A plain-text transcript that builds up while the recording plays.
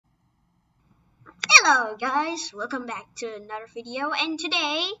Hello guys, welcome back to another video, and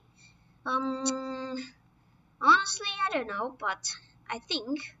today, honestly I don't know, but I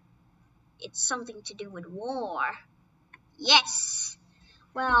think it's something to do with war. Yes!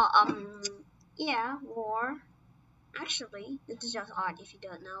 Well, yeah, war. Actually, this is just art if you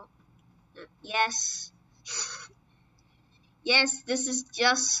don't know. Yes. Yes, this is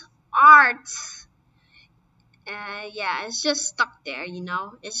just art. Yeah, it's just stuck there, you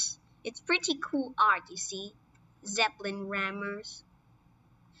know. It's pretty cool art, you see. Zeppelin rammers.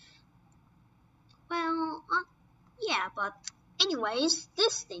 Well, yeah, but anyways,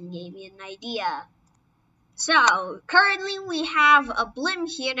 this thing gave me an idea. So, currently we have a blimp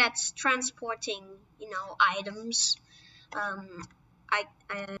here that's transporting, items.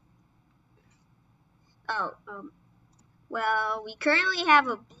 Well, we currently have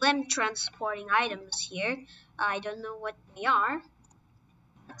a blimp transporting items here. I don't know what they are.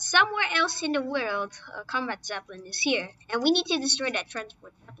 Somewhere else in the world, a combat zeppelin is here, and we need to destroy that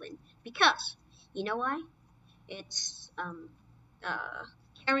transport zeppelin because, you know why? It's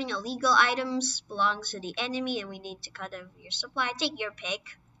carrying illegal items belongs to the enemy, and we need to cut off your supply. Take your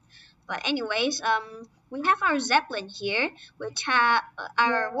pick. But anyways, we have our zeppelin here, which have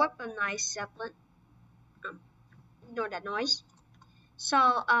our weaponized zeppelin. Ignore that noise.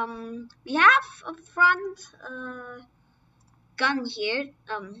 So we have a front gun here.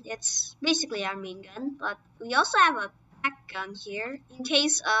 It's basically our main gun, but we also have a back gun here in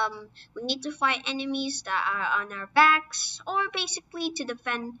case we need to fight enemies that are on our backs, or basically to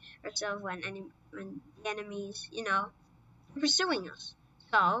defend ourselves when the enemies, pursuing us.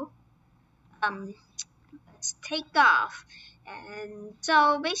 So let's take off. And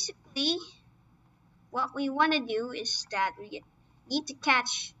so basically what we want to do is that we need to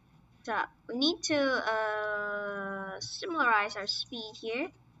catch we need to similarize our speed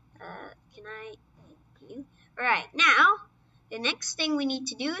here. Can I thank you? Alright, now the next thing we need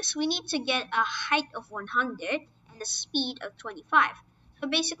to do is we need to get a height of 100 and a speed of 25. So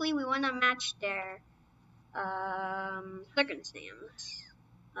basically we want to match their circumstance,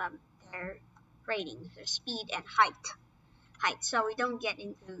 their ratings, their speed and height, so we don't get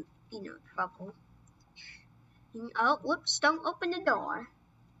into trouble. Oh, whoops, don't open the door.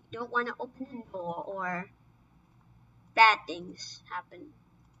 You don't want to open the door or bad things happen.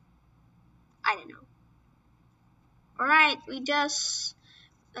 I don't know. Alright, we just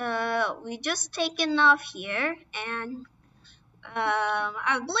taken off here, and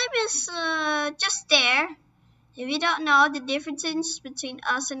our blimp is just there. If you don't know, the difference between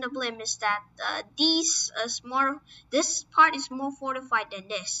us and the blimp is that this part is more fortified than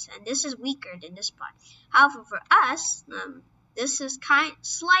this, and this is weaker than this part. However, for us, this is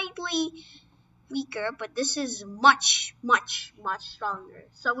slightly weaker, but this is much stronger.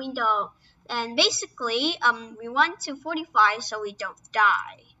 So we know, and basically, we want to fortify so we don't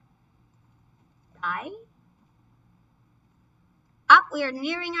die. Up, we are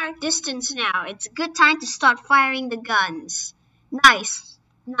nearing our distance now. It's a good time to start firing the guns. Nice.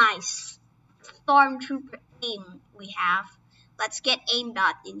 Stormtrooper aim we have. Let's get aim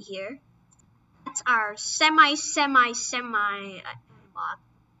dot in here. That's our semi bot.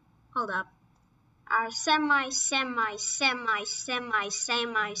 Hold up. Our semi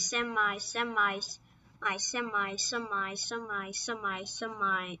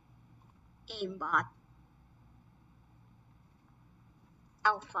aim bot.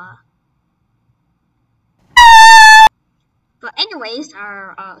 Alpha. But anyways,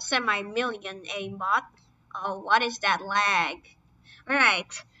 our semi-million aimbot. Oh, what is that lag?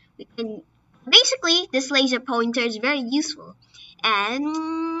 Alright, we can basically this laser pointer is very useful.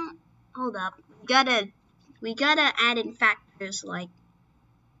 And hold up, we gotta add in factors like,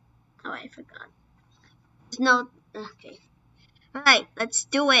 oh, I forgot. There's no okay. Alright, let's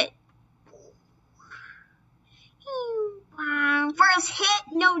do it. First hit,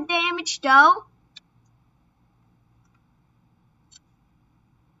 no damage though.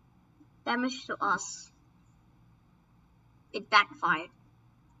 Damage to us. It backfired.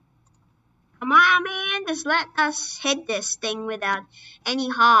 Come on, man, just let us hit this thing without any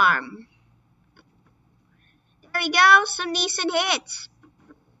harm. There we go, some decent hits.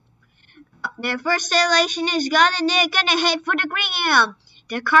 Their first elation is gone, and they're gonna head for the green.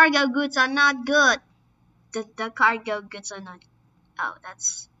 The cargo goods are not good. The cargo goods are not. Oh,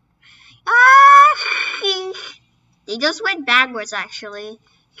 that's. They just went backwards actually.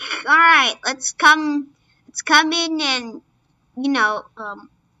 Alright, let's come in and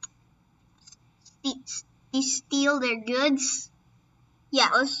steal their goods. Yeah,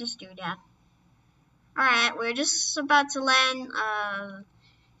 let's just do that. Alright, we're just about to land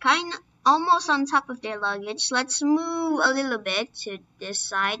almost on top of their luggage. Let's move a little bit to this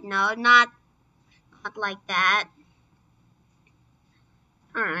side. No, not like that.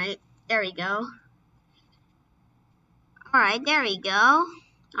 Alright, there we go. Alright, there we go.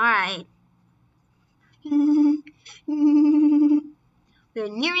 Alright. We're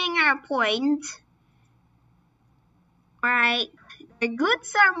nearing our point. Alright. The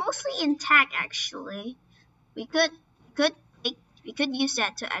goods are mostly intact actually. We could use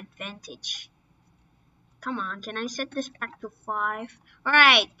that to advantage. Come on, can I set this back to 5?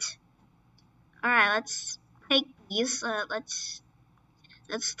 Alright. Alright, let's take these.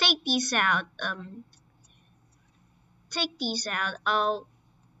 Let's take these out. Take these out. Oh,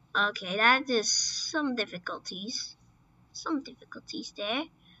 okay, that is some difficulties. Some difficulties there.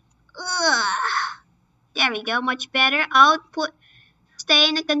 Ugh. There we go, much better. Output. Stay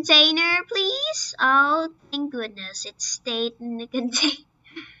in the container, please. Oh, thank goodness, it stayed in the container.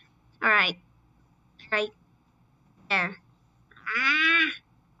 Alright. Right there. Ah.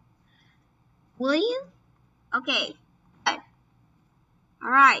 Will you? Okay.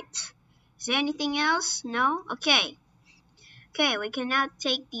 Alright. Is there anything else? No? Okay. Okay, we can now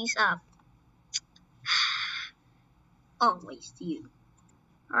take these up. Always you.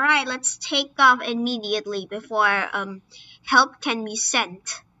 Alright, let's take off immediately before help can be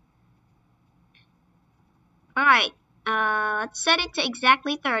sent. Alright, let's set it to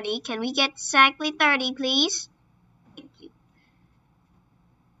exactly 30. Can we get exactly 30, please? Thank you.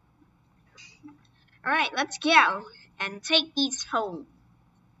 Alright, let's go and take these home.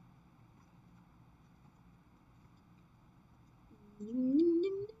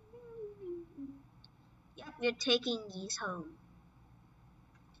 Yep, we're taking these home.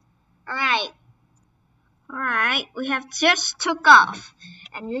 Alright, we have just took off,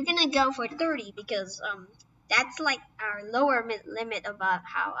 and we're gonna go for 30 because that's like our lower limit about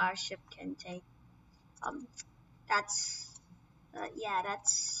how our ship can take. That's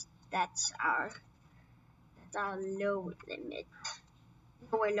our low limit.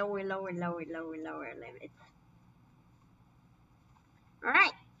 Lower limit.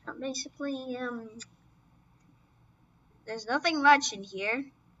 Alright, so basically there's nothing much in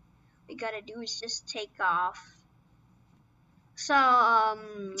here. We gotta do is just take off. So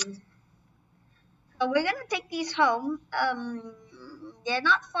we're gonna take these home. They're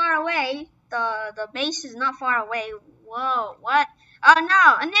not far away. The base is not far away. Whoa, what? Oh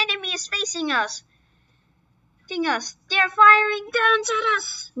no, an enemy is facing us. They're firing guns at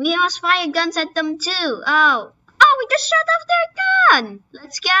us. We must fire guns at them too. Oh, we just shut off their gun.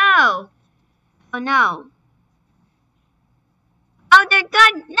 Let's go. Oh no. Oh, their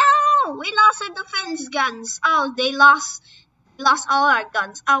gun. No, we lost our defense guns. Oh, they lost all our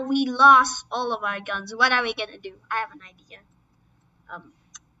guns. Oh, we lost all of our guns. What are we gonna do? I have an idea.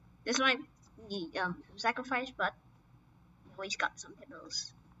 This might need sacrifice, but we always got some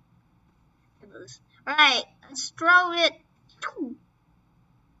kibbles. Alright, let's throw it. Did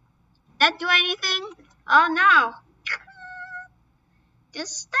that do anything? Oh no.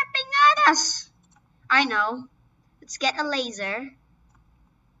 Just stepping at us. I know. Let's get a laser.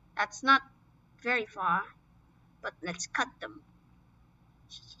 That's not very far, but let's cut them.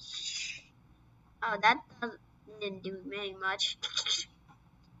 Oh, that didn't do very much.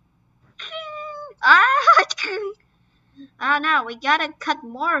 Oh no, we gotta cut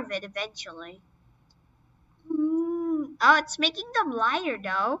more of it eventually. Oh, it's making them lighter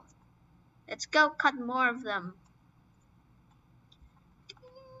though. Let's go cut more of them.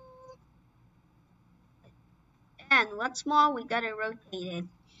 And what's more, we gotta rotate it.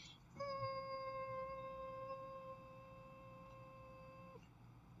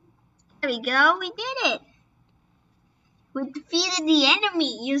 There we go, we did it. We defeated the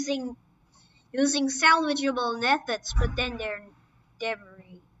enemy using salvageable methods, but then they're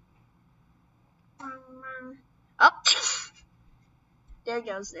debris. Oh, there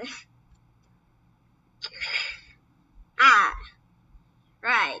goes there.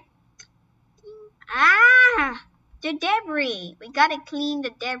 Right. The debris. We gotta clean the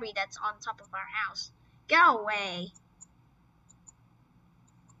debris that's on top of our house. Go away.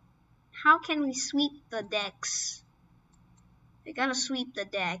 How can we sweep the decks? We gotta sweep the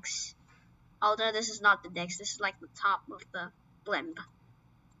decks. Although this is not the decks, this is like the top of the blimp.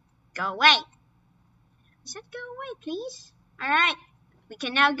 Go away. I said go away, please. Alright, we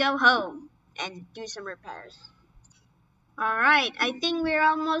can now go home and do some repairs. Alright, I think we're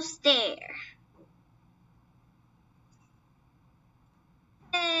almost there.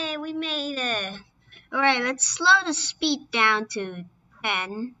 Hey, we made it. Alright, let's slow the speed down to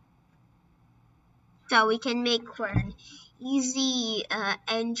 10. So we can make for an easy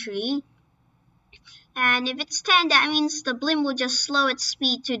entry. And if it's 10, that means the blimp will just slow its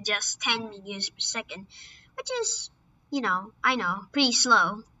speed to just 10 meters per second, which is, I know, pretty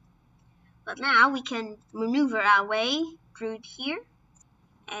slow. But now we can maneuver our way through here,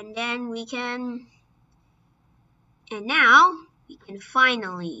 and then now we can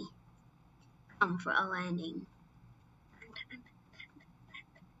finally come for a landing.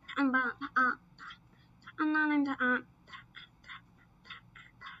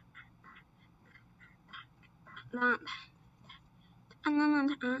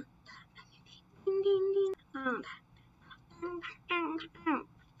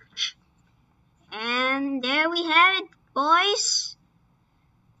 And there we have it, boys.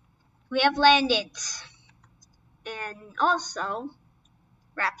 We have landed. And also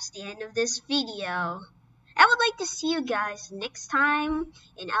wraps the end of this video. I would like to see you guys next time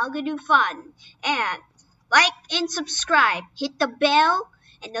in Algodoo Fun. And like and subscribe. Hit the bell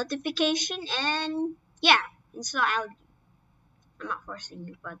and notification, and yeah, install Algodoo. I'm not forcing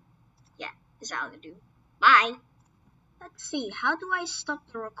you, but yeah, it's Algodoo. Bye. Let's see, how do I stop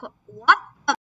the record? What?